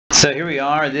So here we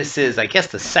are. This is, I guess,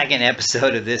 the second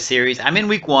episode of this series. I'm in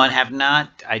week one,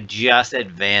 I just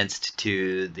advanced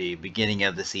to the beginning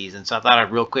of the season. So I thought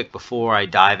I'd real quick before I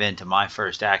dive into my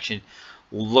first action,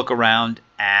 we'll look around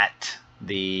at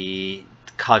the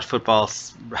college football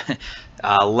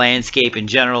landscape in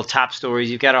general, top stories.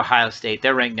 You've got Ohio State,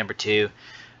 they're ranked number 2.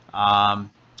 And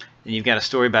you've got a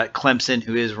story about Clemson,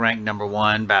 who is ranked number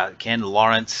 1, about Ken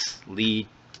Lawrence lead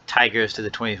Tigers to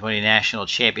the 2020 National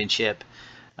Championship.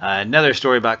 Another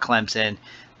story about Clemson.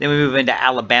 Then we move into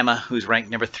Alabama, who's ranked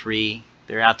number 3.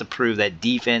 They're out to prove that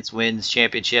defense wins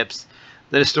championships.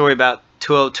 Then a story about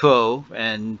Tuo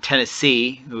and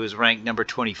Tennessee, who is ranked number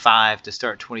 25 to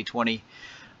start 2020.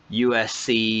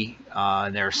 USC,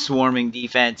 and their swarming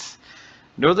defense.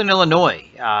 Northern Illinois,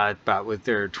 with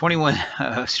their 21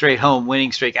 straight home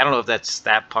winning streak. I don't know if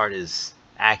that part is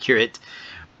accurate.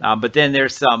 But then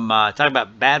there's some talk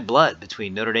about bad blood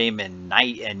between Notre Dame and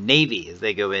Navy as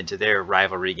they go into their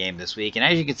rivalry game this week. And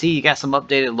as you can see, you got some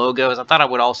updated logos. I thought I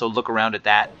would also look around at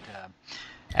that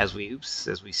as we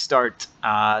start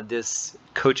this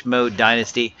Coach Mode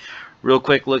Dynasty. Real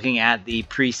quick, looking at the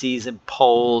preseason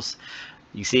polls.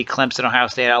 You see Clemson, Ohio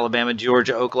State, Alabama,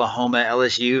 Georgia, Oklahoma,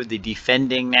 LSU, the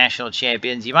defending national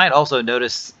champions. You might also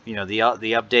notice, the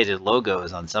updated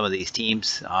logos on some of these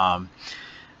teams.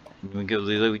 We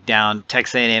go down: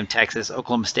 Texas A&M, Texas,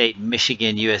 Oklahoma State,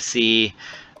 Michigan, USC,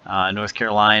 North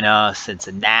Carolina,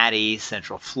 Cincinnati,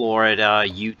 Central Florida,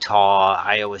 Utah,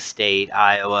 Iowa State,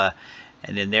 Iowa,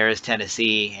 and then there is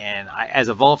Tennessee. And as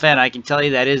a Vol fan, I can tell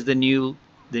you that is the new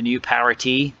Power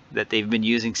T that they've been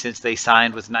using since they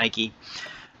signed with Nike.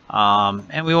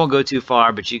 And we won't go too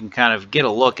far, but you can kind of get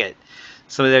a look at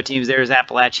some of their teams. There's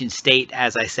Appalachian State.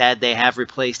 As I said, they have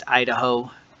replaced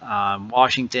Idaho.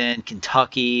 Washington,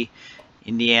 Kentucky,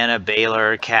 Indiana,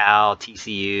 Baylor, Cal,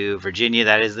 TCU, Virginia,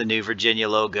 that is the new Virginia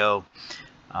logo.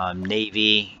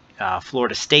 Navy,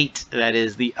 Florida State, that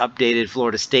is the updated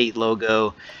Florida State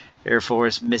logo. Air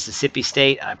Force, Mississippi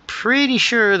State, I'm pretty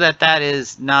sure that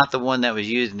is not the one that was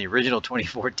used in the original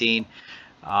 2014.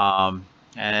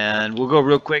 And we'll go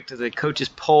real quick to the coaches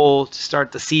poll to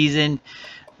start the season.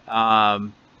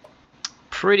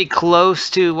 Pretty close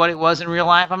to what it was in real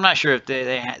life. I'm not sure if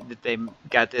they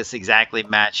got this exactly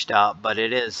matched up, but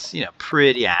it is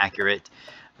pretty accurate.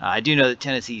 I do know that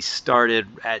Tennessee started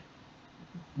at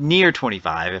near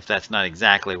 25, if that's not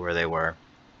exactly where they were.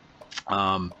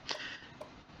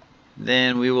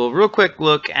 Then we will real quick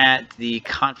look at the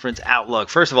conference outlook.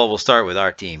 First of all, we'll start with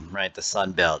our team, right? The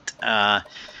Sun Belt.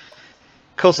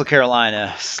 Coastal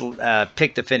Carolina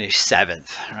picked to finish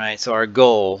 7th, right? So our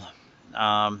goal,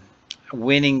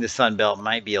 winning the Sun Belt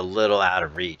might be a little out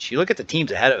of reach. You look at the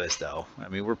teams ahead of us, though. I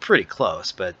mean, we're pretty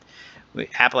close, but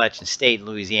Appalachian State and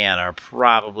Louisiana are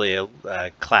probably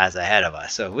a class ahead of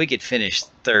us. So if we could finish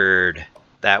 3rd,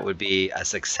 that would be a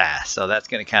success. So that's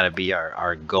going to kind of be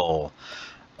our goal.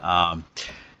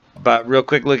 But real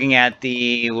quick, looking at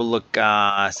we'll look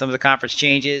some of the conference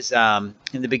changes.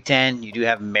 In the Big Ten, you do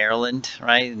have Maryland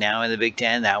right now in the Big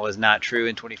Ten. That was not true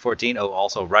in 2014. Oh,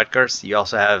 also Rutgers. You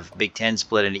also have Big Ten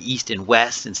split into East and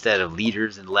West instead of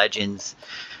leaders and legends.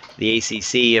 The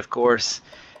ACC, of course,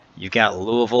 you've got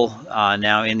Louisville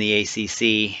now in the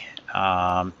ACC.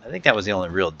 I think that was the only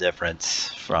real difference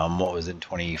from what was in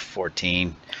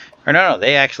 2014. Or no,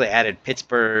 they actually added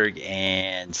Pittsburgh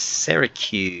and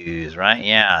Syracuse, right?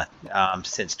 Yeah,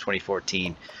 since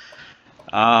 2014.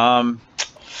 Not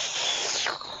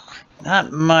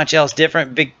much else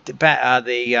different.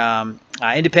 The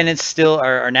independents still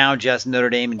are now just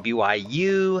Notre Dame and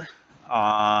BYU.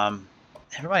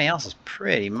 Everybody else is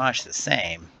pretty much the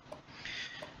same.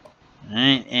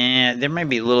 Right, and there might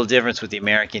be a little difference with the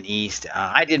American East.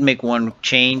 I did make one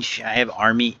change. I have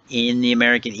Army in the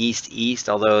American East,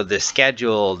 although the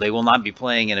schedule, they will not be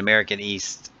playing an American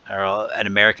East or an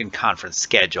American Conference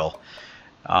schedule.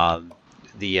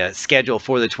 The schedule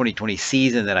for the 2020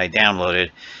 season that I downloaded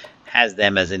has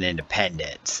them as an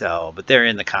independent. So, but they're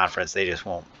in the conference. They just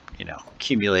won't,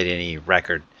 accumulate any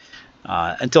record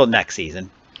until next season.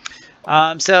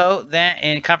 So that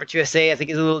in Conference USA, I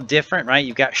think is a little different, right?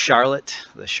 You've got Charlotte.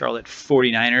 The Charlotte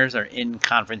 49ers are in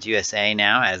Conference USA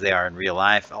now, as they are in real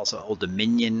life. Also, Old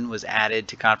Dominion was added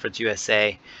to Conference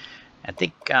USA. I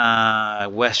think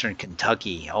Western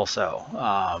Kentucky also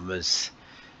was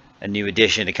a new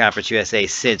addition to Conference USA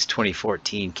since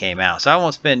 2014 came out. So I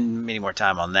won't spend any more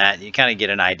time on that. You kind of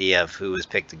get an idea of who was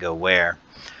picked to go where.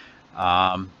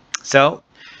 So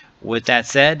with that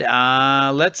said,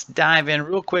 let's dive in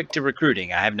real quick to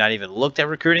recruiting. I have not even looked at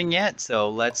recruiting yet,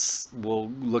 so we'll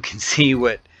look and see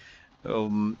what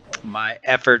my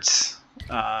efforts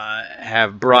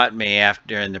have brought me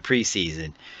after in the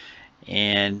preseason.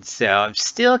 And so I'm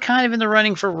still kind of in the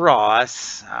running for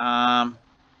Ross.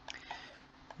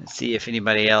 Let's see if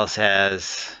anybody else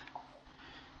has.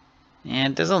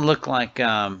 And it doesn't look like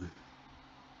I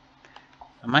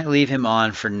might leave him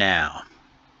on for now.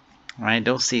 I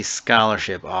don't see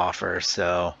scholarship offer,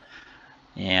 so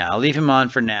yeah, I'll leave him on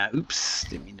for now. Oops,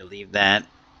 didn't mean to leave that.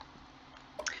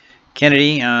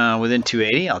 Kennedy within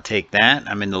 280, I'll take that.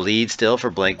 I'm in the lead still for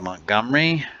Blake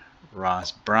Montgomery.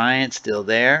 Ross Bryant still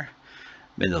there.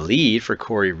 I'm in the lead for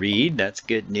Corey Reed. That's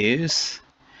good news.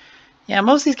 Yeah,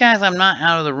 most of these guys I'm not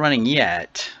out of the running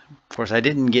yet. Of course, I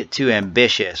didn't get too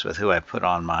ambitious with who I put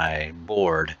on my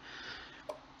board.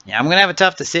 Yeah, I'm going to have a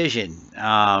tough decision.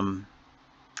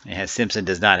 Yeah, Simpson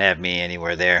does not have me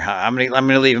anywhere there. I'm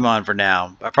gonna leave him on for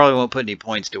now. I probably won't put any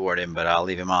points toward him, but I'll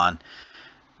leave him on.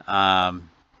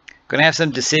 Gonna have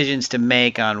some decisions to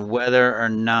make on whether or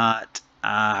not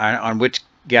on which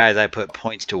guys I put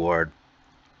points toward.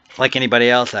 Like anybody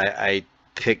else, I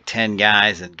pick 10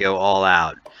 guys and go all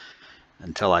out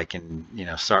until I can,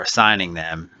 start signing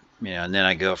them, and then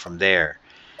I go from there.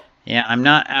 Yeah, I'm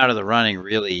not out of the running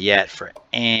really yet for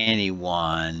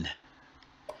anyone.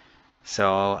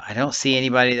 So I don't see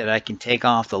anybody that I can take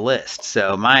off the list.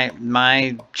 So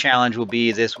my challenge will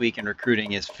be this week in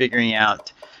recruiting is figuring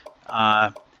out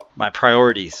my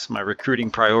priorities, my recruiting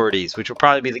priorities, which will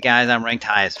probably be the guys I'm ranked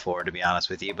highest for, to be honest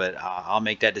with you. But I'll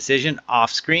make that decision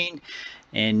off screen.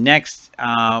 And next,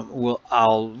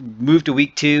 I'll move to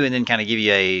week 2 and then kind of give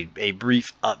you a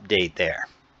brief update there.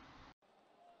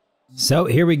 So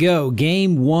here we go.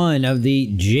 Game 1 of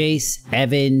the Jase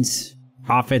Evans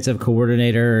offensive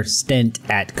coordinator stint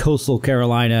at Coastal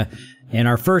Carolina. And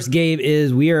our first game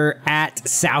is we are at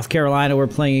South Carolina. We're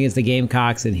playing against the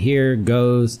Gamecocks. And here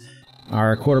goes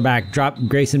our quarterback,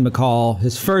 Grayson McCall.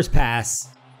 His first pass,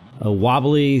 a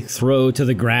wobbly throw to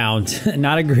the ground.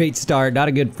 Not a great start, not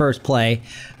a good first play.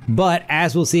 But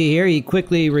as we'll see here, he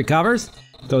quickly recovers.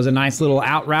 Throws a nice little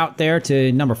out route there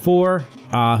to number 4,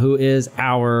 who is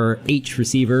our H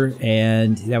receiver.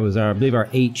 And that was, I believe, our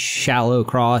H shallow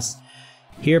cross.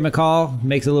 Here McCall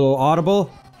makes a little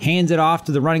audible, hands it off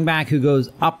to the running back who goes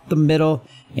up the middle,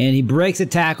 and he breaks a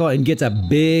tackle and gets a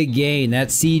big gain.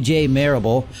 That's CJ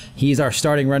Marable. He's our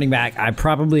starting running back. I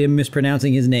probably am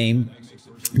mispronouncing his name,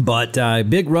 but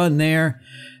big run there.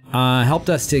 Helped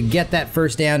us to get that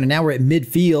first down, and now we're at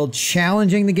midfield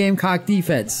challenging the Gamecock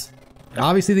defense.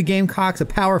 Obviously the Gamecocks, a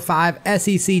Power 5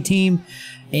 SEC team,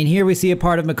 and here we see a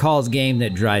part of McCall's game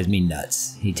that drives me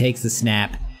nuts. He takes the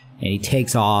snap, and he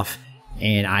takes off.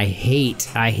 And I hate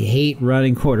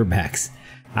running quarterbacks.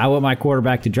 I want my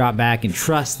quarterback to drop back and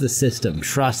trust the system,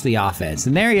 trust the offense.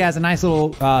 And there he has a nice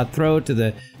little throw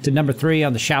to number 3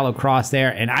 on the shallow cross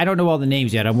there. And I don't know all the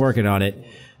names yet. I'm working on it.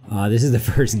 This is the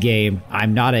first game.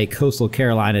 I'm not a Coastal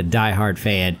Carolina diehard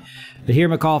fan. But here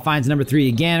McCall finds number 3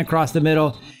 again across the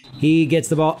middle. He gets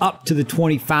the ball up to the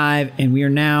 25, and we are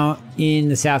now in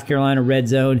the South Carolina red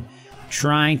zone,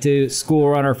 trying to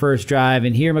score on our first drive.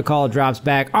 And here McCall drops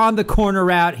back on the corner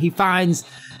route. He finds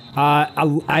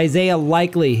Isaiah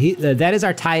Likely. That is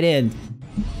our tight end.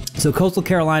 So Coastal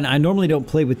Carolina, I normally don't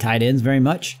play with tight ends very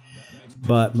much,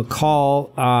 but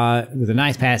McCall with a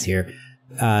nice pass here.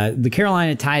 The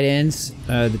Carolina tight ends,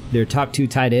 their top 2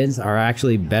 tight ends are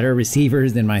actually better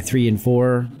receivers than my 3 and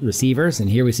 4 receivers. And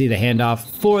here we see the handoff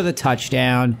for the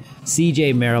touchdown.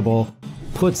 CJ Marable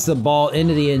puts the ball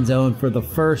into the end zone for the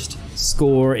first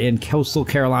score in Coastal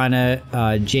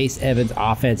Carolina Jase Evans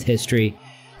offense history.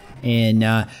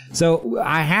 And so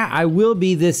I will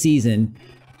be this season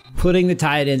putting the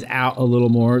tight ends out a little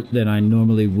more than I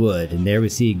normally would. And there we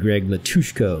see Greg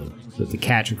Latushko with the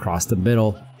catch across the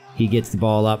middle. He gets the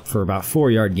ball up for about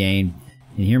 4-yard gain.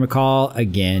 And here McCall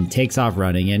again takes off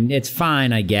running. And it's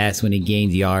fine, I guess, when he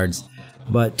gains yards.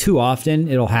 But too often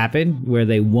it'll happen where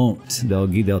they won't.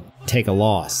 They'll take a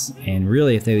loss. And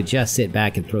really, if they would just sit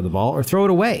back and throw the ball or throw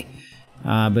it away.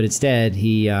 But instead,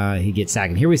 he gets sacked.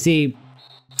 And here we see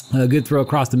a good throw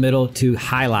across the middle to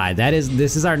Highlight.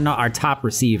 This is our top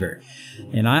receiver.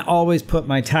 And I always put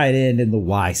my tight end in the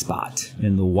Y spot,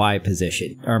 in the Y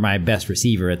position, or my best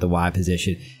receiver at the Y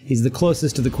position. He's the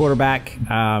closest to the quarterback.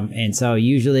 And so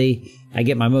usually I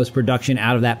get my most production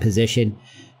out of that position.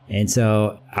 And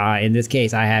so, in this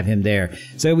case, I have him there.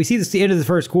 So we see this at the end of the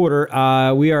first quarter.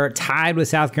 We are tied with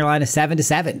South Carolina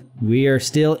 7-7. We are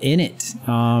still in it.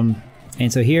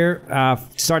 And so here,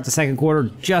 start the second quarter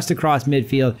just across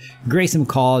midfield. Grayson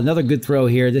McCall, another good throw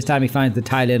here. This time he finds the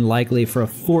tight end Likely for a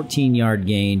 14-yard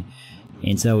gain.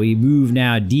 And so we move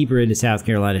now deeper into South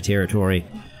Carolina territory.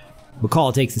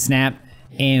 McCall takes the snap.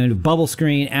 and bubble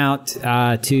screen out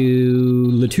to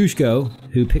Latushko,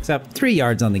 who picks up 3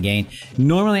 yards on the gain.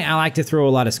 Normally, I like to throw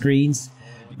a lot of screens,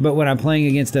 but when I'm playing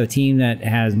against a team that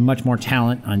has much more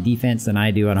talent on defense than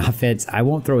I do on offense, I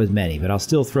won't throw as many, but I'll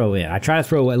still throw in. I try to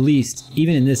throw at least,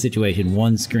 even in this situation,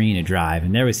 1 screen a drive.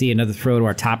 And there we see another throw to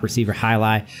our top receiver,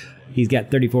 Highlight. He's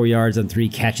got 34 yards on 3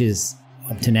 catches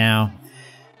up to now.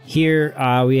 Here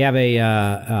we have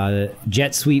a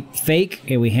jet sweep fake,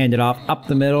 and we hand it off up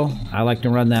the middle. I like to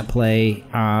run that play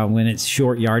when it's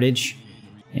short yardage.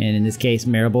 And in this case,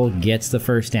 Marable gets the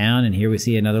first down. And here we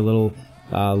see another little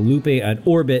looping, an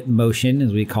orbit motion,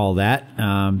 as we call that.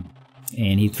 And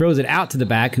he throws it out to the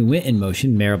back, who went in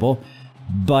motion, Marable.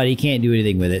 But he can't do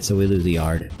anything with it, so we lose a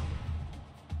yard.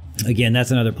 Again, that's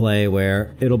another play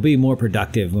where it'll be more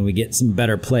productive when we get some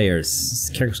better players.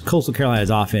 Coastal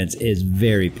Carolina's offense is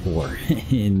very poor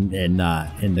in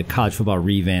the College Football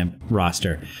Revamped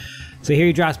roster. So here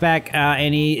he drops back,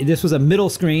 and this was a middle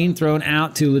screen thrown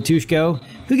out to Latushko,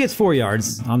 who gets 4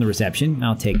 yards on the reception.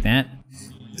 I'll take that.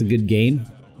 It's a good gain,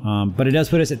 but it does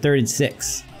put us at 3rd and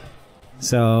 6.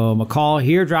 So McCall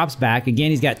here drops back. Again,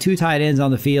 he's got 2 tight ends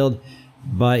on the field.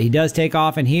 But he does take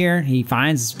off, and here he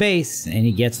finds space and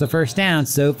he gets the first down.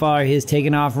 So far, his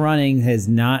taking off running has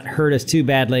not hurt us too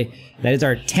badly. That is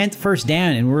our 10th first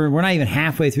down, and we're not even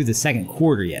halfway through the second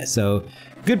quarter yet. So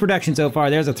good production so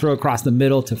far. There's a throw across the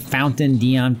middle to Fountain,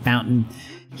 Dion Fountain.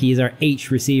 He's our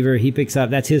H receiver. He picks up,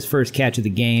 that's his first catch of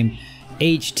the game.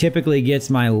 H typically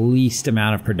gets my least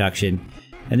amount of production.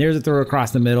 And there's a throw across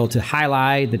the middle to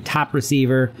Highlight, the top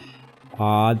receiver.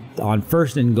 On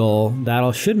 1st and goal,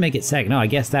 that should make it second. No, I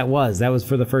guess that was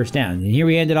for the first down. And here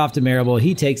we ended off to Marable.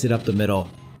 He takes it up the middle.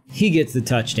 He gets the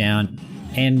touchdown,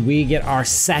 and we get our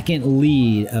 2nd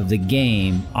lead of the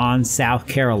game on South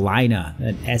Carolina,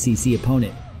 an SEC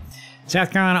opponent. South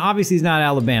Carolina obviously is not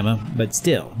Alabama, but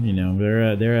still, you know,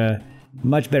 they're a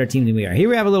much better team than we are. Here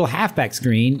we have a little halfback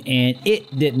screen, and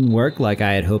it didn't work like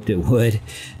I had hoped it would.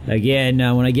 Again,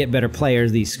 when I get better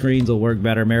players, these screens will work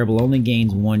better. Marable only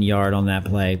gains 1 yard on that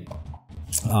play.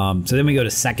 So then we go to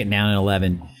 2nd down and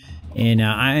 11. And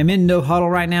I'm in no huddle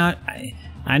right now.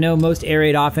 I know most air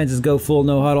raid offenses go full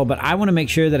no huddle, but I want to make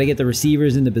sure that I get the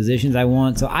receivers in the positions I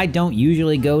want. So I don't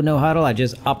usually go no huddle. I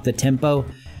just up the tempo.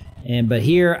 But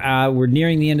here we're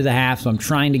nearing the end of the half, so I'm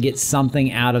trying to get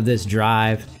something out of this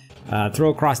drive. Throw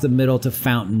across the middle to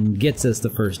Fountain gets us the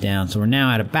first down. So we're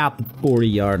now at about the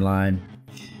 40-yard line.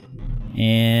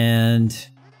 And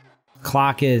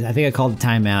clock is, I think I called the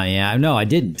timeout. Yeah, no, I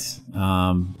didn't.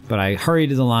 But I hurried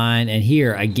to the line. And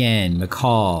here, again,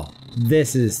 McCall.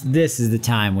 This is the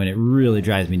time when it really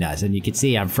drives me nuts. And you can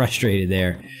see I'm frustrated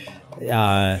there.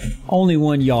 Only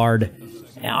 1 yard.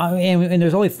 And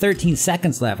there's only 13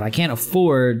 seconds left. I can't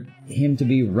afford him to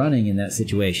be running in that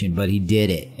situation, but he did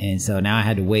it. And so now I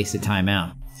had to waste a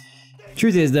timeout.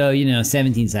 Truth is, though, you know,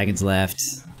 17 seconds left.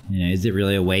 You know, is it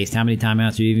really a waste? How many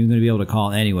timeouts are you even going to be able to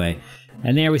call anyway?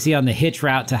 And there we see on the hitch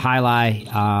route to Highlight,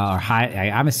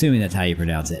 I'm assuming that's how you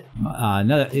pronounce it.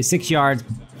 Another 6 yards,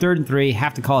 3rd and 3,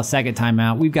 have to call a second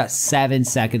timeout. We've got 7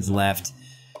 seconds left.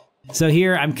 So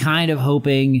here I'm kind of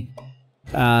hoping,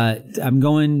 I'm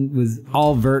going with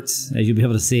all verts, as you'll be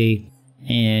able to see.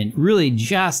 And really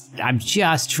I'm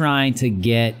just trying to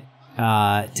get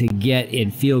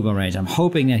in field goal range. I'm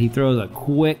hoping that he throws a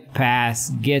quick pass,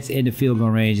 gets into field goal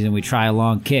range, and then we try a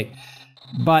long kick.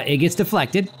 But it gets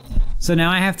deflected. So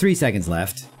now I have 3 seconds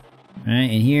left. All right,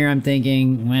 and here I'm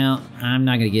thinking, well, I'm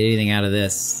not going to get anything out of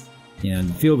this. You know,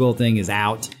 the field goal thing is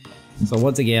out. So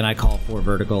once again, I call 4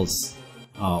 verticals,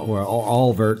 or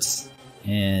all verts,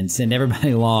 and send everybody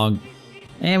along.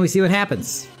 And we see what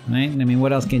happens, right? I mean,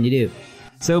 what else can you do?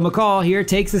 So McCall here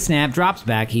takes the snap, drops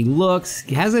back. He looks,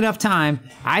 has enough time.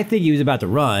 I think he was about to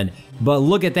run, but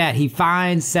look at that. He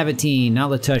finds 17,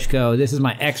 not Latushko. This is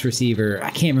my ex-receiver.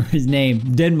 I can't remember his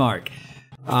name. Denmark.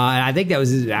 And I think that was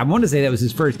his, I want to say that was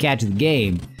his first catch of the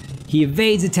game. He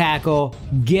evades a tackle,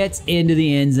 gets into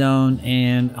the end zone,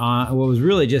 and what was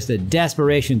really just a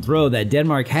desperation throw that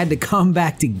Denmark had to come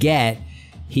back to get.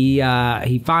 He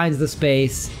finds the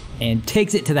space and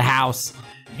takes it to the house.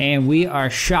 And we are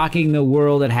shocking the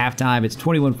world at halftime. It's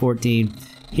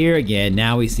 21-14. Here again,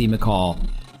 now we see McCall.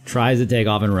 Tries to take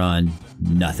off and run.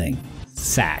 Nothing.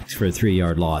 Sacked for a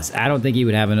 3-yard loss. I don't think he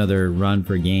would have another run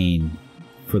for gain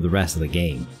for the rest of the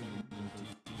game.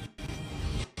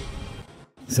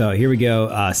 So here we go.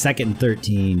 2nd and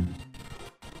 13.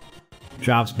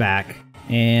 Drops back.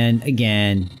 And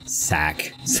again,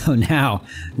 sack. So now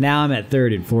I'm at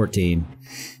 3rd and 14.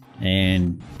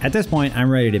 And at this point,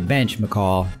 I'm ready to bench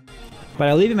McCall. But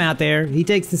I leave him out there. He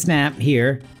takes the snap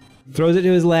here. throws it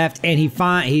to his left, and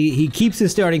he keeps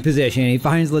his starting position. He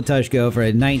finds Latushko for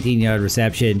a 19-yard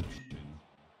reception,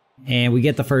 and we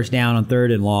get the first down on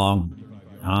 3rd and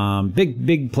long.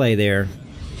 Big play there.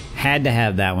 Had to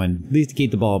have that one, at least to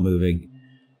keep the ball moving.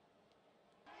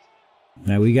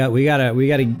 Now we got at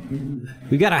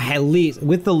least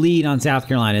with the lead on South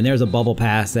Carolina, and there's a bubble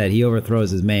pass that he overthrows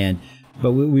his man.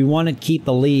 But we want to keep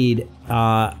the lead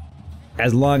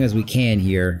as long as we can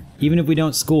here. Even if we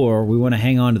don't score, we want to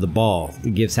hang on to the ball to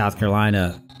give South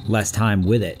Carolina less time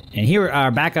with it. And here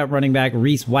our backup running back,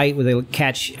 Reese White, with a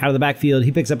catch out of the backfield.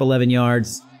 He picks up 11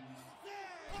 yards.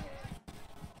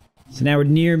 So now we're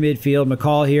near midfield.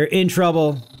 McCall here in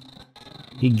trouble.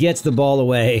 He gets the ball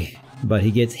away, but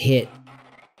he gets hit.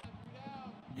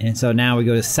 And so now we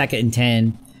go to 2nd and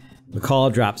 10.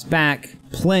 McCall drops back.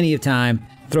 Plenty of time.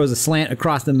 Throws a slant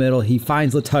across the middle. He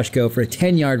finds Latushko for a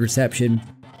 10-yard reception.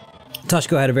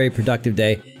 Latushko had a very productive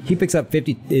day. He picks up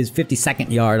his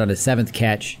 52nd yard on his 7th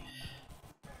catch.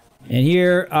 And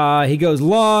here he goes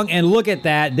long, and look at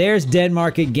that. There's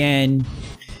Denmark again.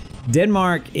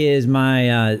 Denmark is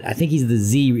my, I think he's the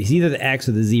Z, he's either the X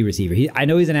or the Z receiver. I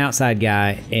know he's an outside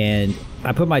guy, and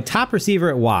I put my top receiver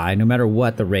at Y, no matter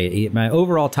what the rate. My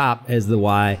overall top is the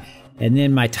Y, and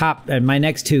then my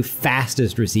next 2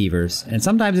 fastest receivers, and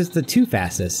sometimes it's the 2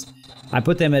 fastest. I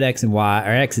put them at X and Y,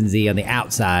 or X and Z on the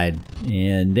outside,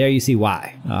 and there you see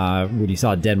Y, when you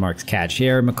saw Denmark's catch.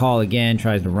 Here, McCall again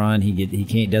tries to run,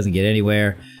 he doesn't get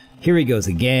anywhere. Here he goes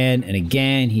again, and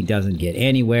again, he doesn't get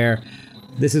anywhere.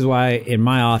 This is why, in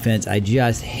my offense, I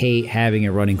just hate having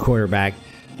a running quarterback,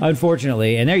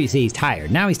 unfortunately. And there you see he's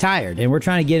tired. Now he's tired, and we're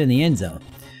trying to get in the end zone.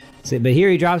 So, but here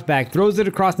he drops back, throws it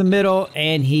across the middle,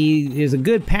 and he is a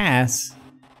good pass,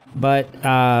 but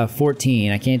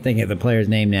 14, I can't think of the player's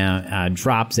name now,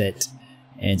 drops it.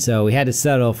 And so we had to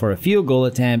settle for a field goal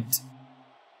attempt.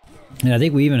 And I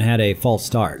think we even had a false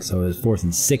start, so it was 4th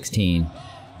and 16.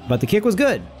 But the kick was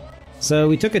good. So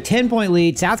we took a 10-point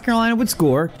lead. South Carolina would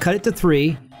score, cut it to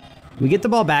 3. We get the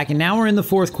ball back, and now we're in the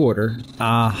 4th quarter.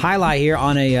 Highlight here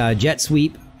on a jet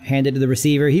sweep handed to the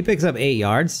receiver. He picks up 8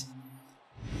 yards.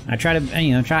 I try to,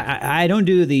 I don't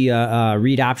do the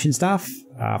read option stuff.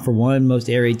 For one,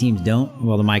 most air raid teams don't.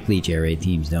 Well, the Mike Leach air raid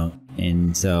teams don't,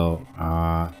 and so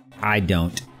I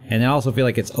don't. And I also feel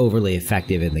like it's overly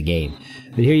effective in the game.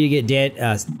 But here you get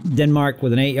Denmark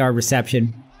with an 8-yard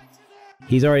reception.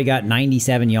 He's already got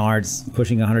 97 yards,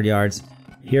 pushing 100 yards.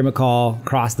 Here McCall,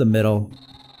 across the middle,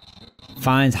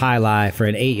 finds Highlight for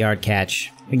an 8-yard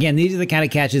catch. Again, these are the kind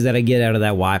of catches that I get out of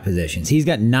that Y positions. He's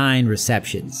got 9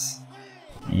 receptions.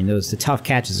 And those are tough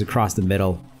catches across the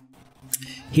middle.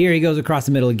 Here he goes across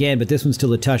the middle again, but this one's to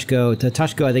Latushko.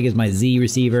 Latushko, I think, is my Z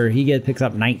receiver. He picks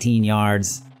up 19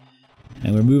 yards.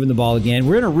 And we're moving the ball again.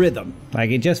 We're in a rhythm.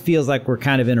 Like, it just feels like we're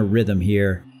kind of in a rhythm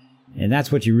here. And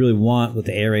that's what you really want with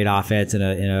the air raid offense, in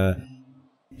a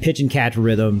pitch and catch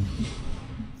rhythm.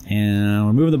 And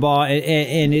we're moving the ball.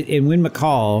 And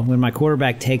when my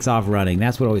quarterback takes off running,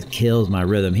 that's what always kills my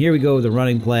rhythm. Here we go with the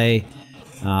running play.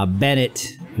 Bennett,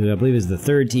 who I believe is the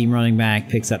 3rd team running back,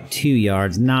 picks up 2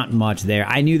 yards. Not much there.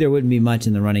 I knew there wouldn't be much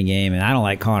in the running game, and I don't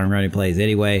like calling running plays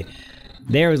anyway.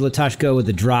 There was Latushko with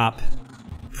the drop.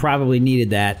 Probably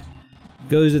needed that.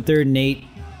 Goes to 3rd and 8.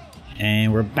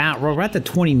 And we're at the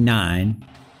 29.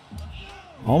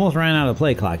 Almost ran out of the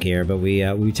play clock here, but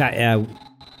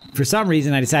for some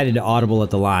reason I decided to audible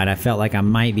at the line. I felt like I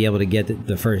might be able to get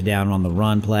the first down on the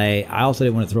run play. I also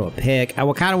didn't want to throw a pick.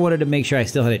 I kind of wanted to make sure I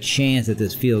still had a chance at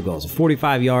this field goal. It's a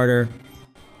 45-yarder,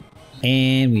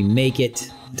 and we make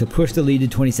it to push the lead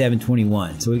to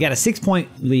 27-21. So we've got a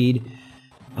 6-point lead.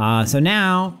 So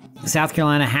now South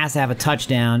Carolina has to have a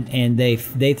touchdown, and they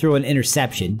throw an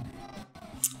interception.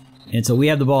 And so we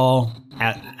have the ball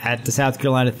at the South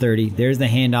Carolina 30. There's the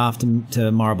handoff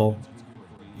to Marble.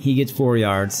 He gets 4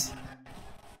 yards.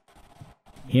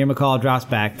 Here McCall drops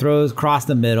back, throws across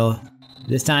the middle.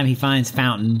 This time he finds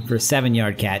Fountain for a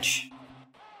 7-yard catch.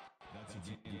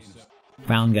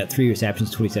 Fountain got 3 receptions,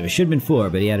 27. Should have been 4,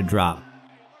 but he had a drop.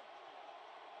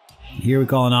 Here we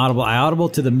call an audible. I audible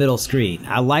to the middle screen.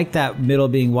 I like that middle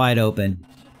being wide open,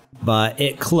 but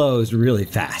it closed really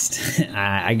fast.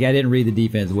 I didn't read the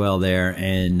defense well there,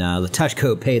 and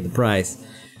Latushko paid the price.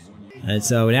 And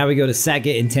so now we go to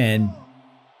 2nd and 10.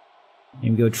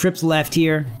 And we go trips left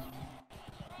here.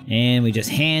 And we just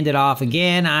hand it off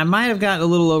again. I might have gotten a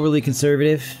little overly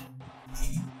conservative,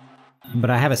 but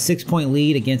I have a 6-point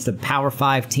lead against a Power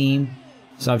 5 team.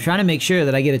 So I'm trying to make sure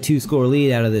that I get a 2-score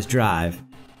lead out of this drive.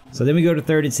 So then we go to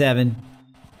 3rd and 7.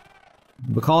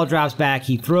 McCall drops back.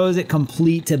 He throws it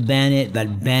complete to Bennett,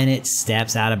 but Bennett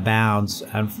steps out of bounds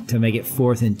to make it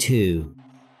 4th and 2.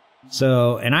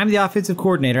 So, and I'm the offensive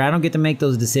coordinator. I don't get to make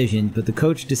those decisions, but the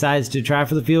coach decides to try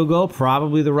for the field goal.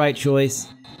 Probably the right choice.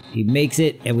 He makes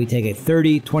it, and we take a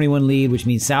 30-21 lead, which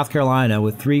means South Carolina,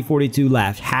 with 3:42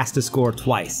 left, has to score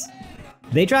twice.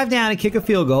 They drive down and kick a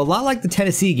field goal, a lot like the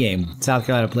Tennessee game South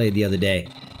Carolina played the other day.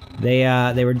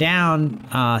 They were down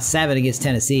 7 against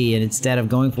Tennessee, and instead of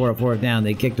going for it fourth down,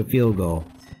 they kicked a field goal.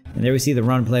 And there we see the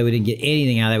run play. We didn't get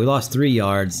anything out of that. We lost 3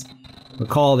 yards.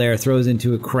 McCall there throws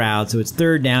into a crowd, so it's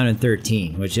 3rd down and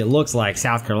 13, which it looks like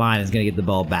South Carolina is going to get the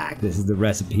ball back. This is the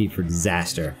recipe for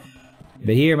disaster.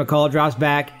 But here, McCall drops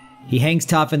back. He hangs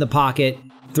tough in the pocket,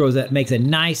 makes a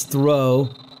nice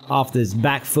throw off this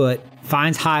back foot,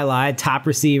 finds highlight, top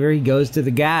receiver. He goes to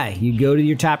the guy. You go to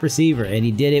your top receiver, and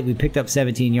he did it. We picked up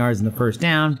 17 yards in the first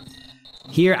down.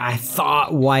 Here, I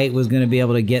thought White was going to be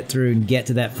able to get through and get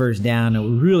to that first down.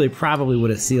 It really probably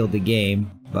would have sealed the game,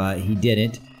 but he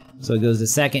didn't. So it goes to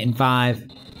 2nd and 5.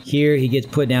 Here, he gets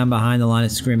put down behind the line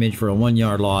of scrimmage for a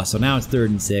 1-yard loss. So now it's 3rd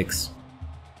and 6.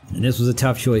 And this was a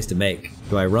tough choice to make.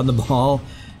 Do I run the ball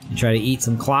and try to eat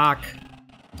some clock?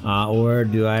 Or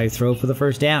do I throw for the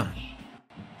first down?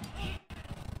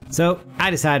 So I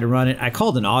decided to run it. I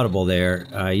called an audible there.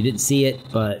 You didn't see it,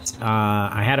 but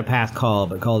I had a pass call,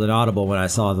 but called an audible when I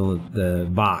saw the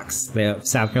box.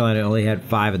 South Carolina only had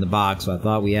 5 in the box, so I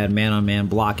thought we had man-on-man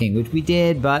blocking, which we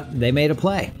did, but they made a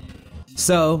play.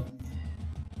 So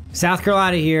South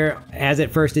Carolina here has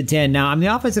it 1st and 10. Now, I'm the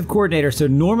offensive coordinator, so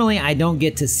normally I don't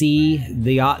get to see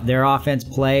their offense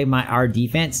play our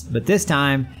defense, but this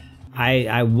time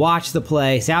I watched the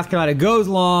play. South Carolina goes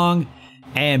long,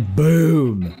 and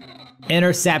boom!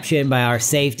 Interception by our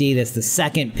safety. That's the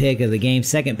 2nd pick of the game,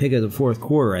 2nd pick of the 4th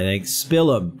quarter, I think.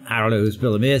 Spillum. I don't know who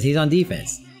Spillum is. He's on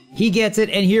defense. He gets it,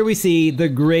 and here we see the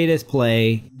greatest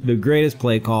play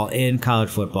call in college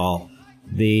football.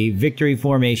 The victory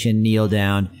formation kneel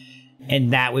down,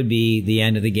 and that would be the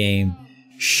end of the game.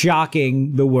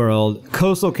 Shocking the world.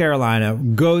 Coastal Carolina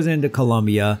goes into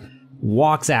Columbia,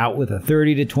 walks out with a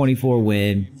 30-24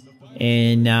 win.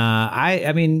 And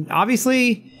I mean,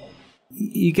 obviously,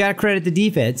 you got to credit the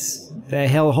defense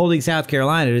holding South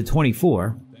Carolina to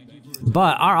 24.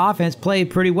 But our offense played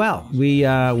pretty well. We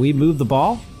moved the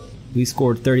ball. We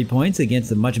scored 30 points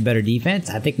against a much better defense.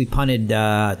 I think we punted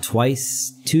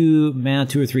twice, 2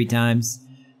 or 3 times,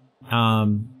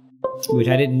 which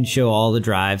I didn't show all the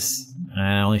drives.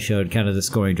 I only showed kind of the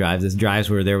scoring drives. There's drives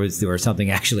where something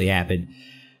actually happened.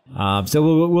 So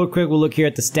we'll look here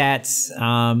at the stats.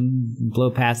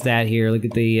 Blow past that here. Look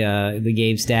at the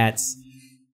game stats.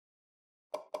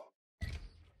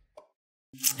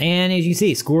 And as you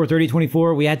see, score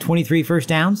 30-24. We had 23 first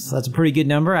downs. That's a pretty good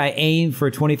number. I aimed for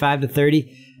 25 to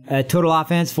 30. Total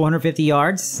offense, 450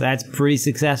 yards. That's pretty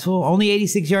successful. Only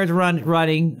 86 yards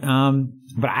running.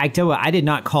 But I tell you what, I did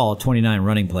not call 29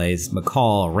 running plays.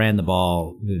 McCall ran the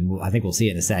ball. I think we'll see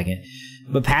it in a second.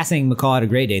 But passing, McCall had a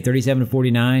great day,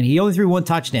 37-49. He only threw 1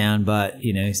 touchdown, but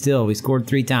still we scored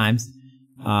 3 times.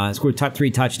 Scored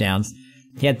 3 touchdowns.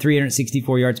 He had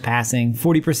 364 yards passing,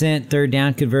 40% 3rd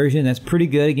down conversion. That's pretty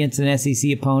good against an SEC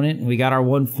opponent. We got our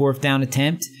 1 4th down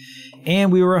attempt,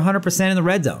 and we were 100% in the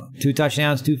red zone. 2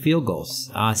 touchdowns, 2 field goals.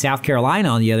 South Carolina,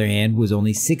 on the other hand, was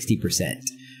only 60%.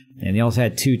 And they also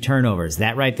had 2 turnovers.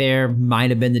 That right there might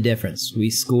have been the difference. We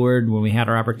scored when we had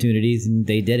our opportunities, and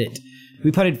they did it.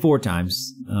 We punted 4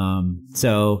 times.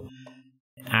 So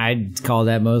I'd call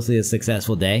that mostly a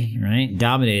successful day, right?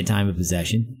 Dominated time of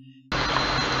possession.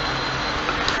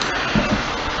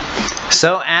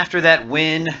 So after that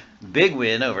big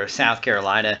win over South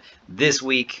Carolina, this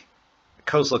week,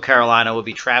 Coastal Carolina will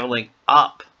be traveling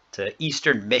up to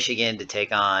Eastern Michigan to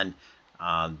take on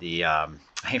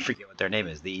I forget what their name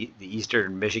is, the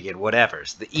Eastern Michigan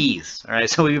whatevers, the E's. All right,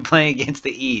 so we'll be playing against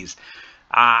the E's.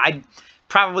 I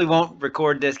probably won't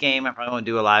record this game. I probably won't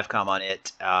do a live com on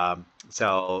it.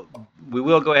 So we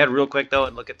will go ahead real quick, though,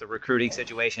 and look at the recruiting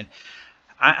situation.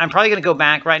 I'm probably going to go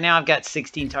back. Right now I've got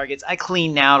 16 targets. I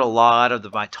cleaned out a lot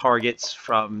of my targets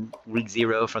from week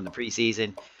 0 from the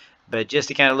preseason. But just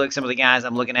to kind of look at some of the guys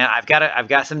I'm looking at, I've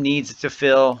got some needs to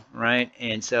fill, right?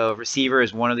 And so receiver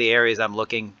is one of the areas I'm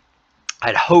looking.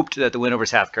 I'd hoped that the win over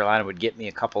South Carolina would get me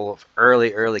a couple of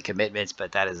early commitments,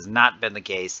 but that has not been the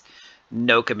case.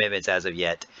 No commitments as of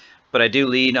yet. But I do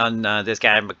lean on this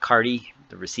guy, McCarty,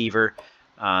 the receiver,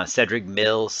 Cedric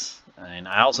Mills, and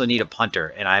I also need a punter.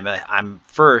 And I'm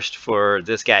first for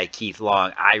this guy, Keith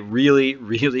Long. I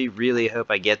really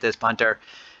hope I get this punter.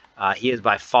 He is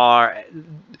by far,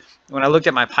 when I looked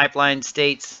at my pipeline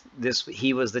states,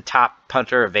 he was the top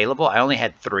punter available. I only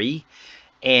had 3.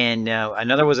 And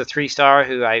another was a 3-star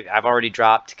who I've already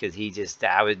dropped because he just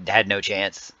had no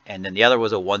chance. And then the other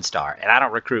was a 1-star, and I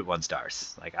don't recruit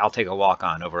 1-stars. Like, I'll take a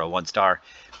walk-on over a 1-star.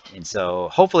 And so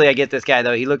hopefully I get this guy,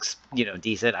 though. He looks,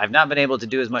 decent. I've not been able to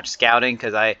do as much scouting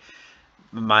because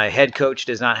my head coach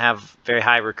does not have very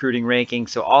high recruiting ranking.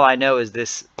 So all I know is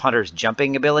this punter's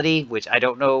jumping ability, which I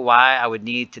don't know why I would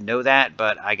need to know that,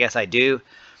 but I guess I do.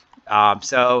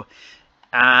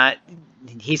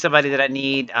 He's somebody that I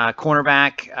need.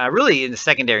 Cornerback, really in the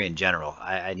secondary in general,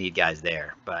 I need guys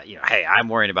there. But, hey, I'm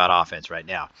worrying about offense right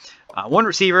now. One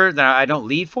receiver that I don't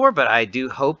lead for, but I do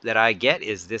hope that I get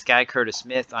is this guy, Curtis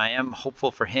Smith. I am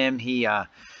hopeful for him. I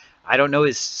don't know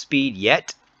his speed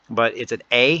yet, but it's an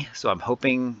A, so I'm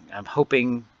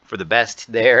hoping for the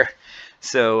best there.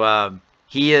 So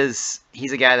he's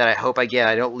a guy that I hope I get.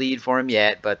 I don't lead for him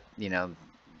yet, but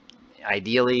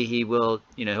ideally he will.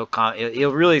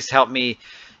 He'll really help me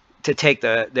to take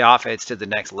the offense to the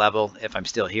next level if I'm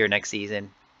still here next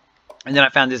season. And then I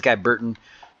found this guy Burton,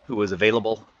 who was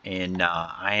available, and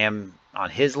I am on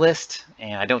his list.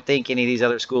 And I don't think any of these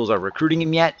other schools are recruiting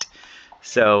him yet.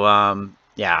 So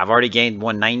yeah, I've already gained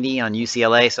 190 on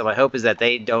UCLA, so my hope is that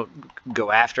they don't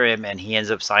go after him and he ends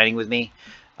up signing with me.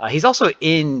 He's also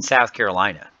in South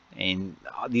Carolina, and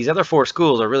these other 4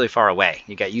 schools are really far away.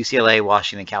 You got UCLA,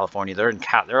 Washington, California.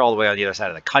 They're all the way on the other side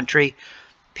of the country.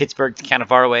 Pittsburgh's kind of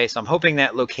far away, so I'm hoping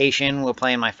that location will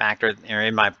play in my factor, or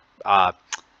in my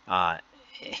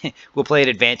will play an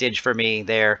advantage for me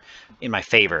there, in my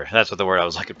favor. That's what the word I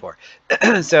was looking for.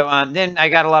 So then I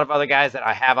got a lot of other guys that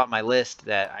I have on my list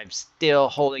that I'm still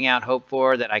holding out hope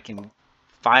for, that I can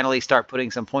finally start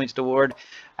putting some points toward.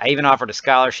 I even offered a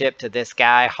scholarship to this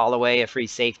guy, Holloway, a free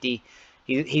safety.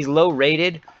 He's low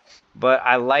rated, but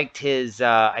I liked his,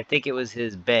 I think it was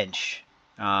his bench.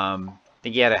 I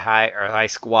think he had a high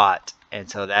squat, and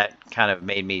so that kind of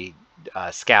made me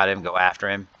scout him, go after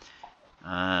him.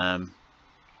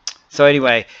 So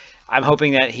anyway, I'm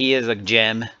hoping that he is a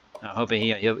gem. I'm hoping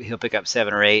he'll pick up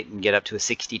 7 or 8 and get up to a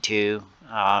 62.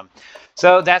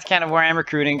 So that's kind of where I'm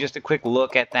recruiting. Just a quick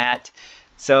look at that.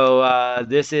 So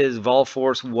this is Vol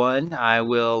Force 1. I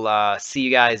will see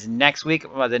you guys next week.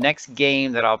 The next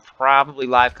game that I'll probably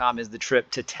live comm is the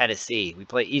trip to Tennessee. We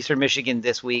play Eastern Michigan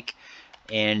this week,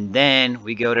 and then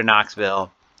we go to Knoxville,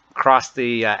 cross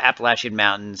the Appalachian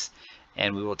Mountains,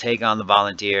 and we will take on the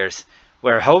Volunteers,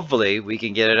 where hopefully we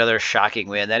can get another shocking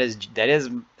win. That is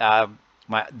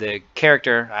the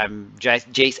character. I'm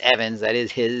Jase Evans. That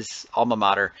is his alma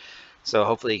mater. So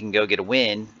hopefully he can go get a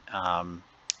win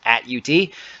at UT.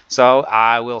 So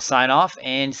I will sign off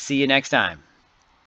and see you next time.